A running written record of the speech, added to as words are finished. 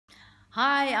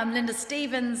Hi, I'm Linda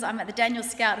Stevens. I'm at the Daniel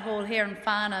Scout Hall here in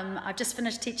Farnham. I've just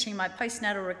finished teaching my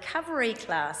postnatal recovery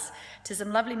class to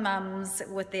some lovely mums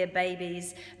with their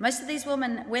babies. Most of these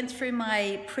women went through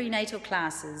my prenatal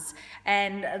classes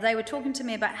and they were talking to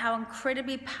me about how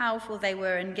incredibly powerful they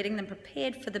were in getting them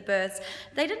prepared for the births.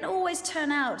 They didn't always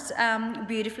turn out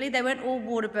beautifully. They weren't all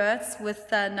water births with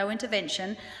no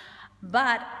intervention.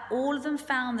 But all of them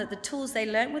found that the tools they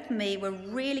learnt with me were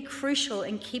really crucial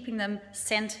in keeping them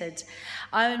centered.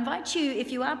 I invite you,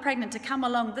 if you are pregnant, to come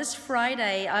along this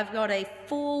Friday. I've got a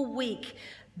 4-week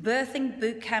Birthing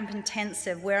Bootcamp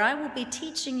intensive where I will be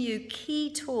teaching you key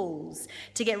tools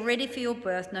to get ready for your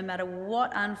birth no matter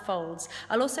what unfolds.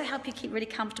 I'll also help you keep really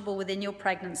comfortable within your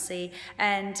pregnancy,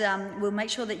 and we'll make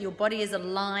sure that your body is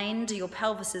aligned, your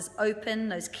pelvis is open,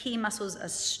 those key muscles are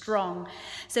strong.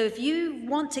 So if you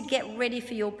want to get ready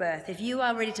for your birth, if you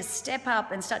are ready to step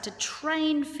up and start to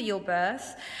train for your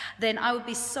birth, then I would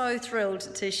be so thrilled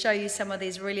to show you some of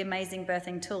these really amazing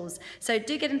birthing tools. So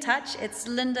do get in touch. It's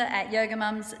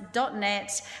Linda@YogaMums.net.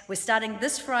 We're starting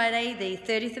this Friday, the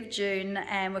 30th of June,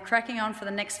 and we're cracking on for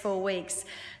the next 4 weeks.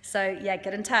 So yeah,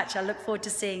 get in touch. I look forward to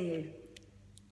seeing you.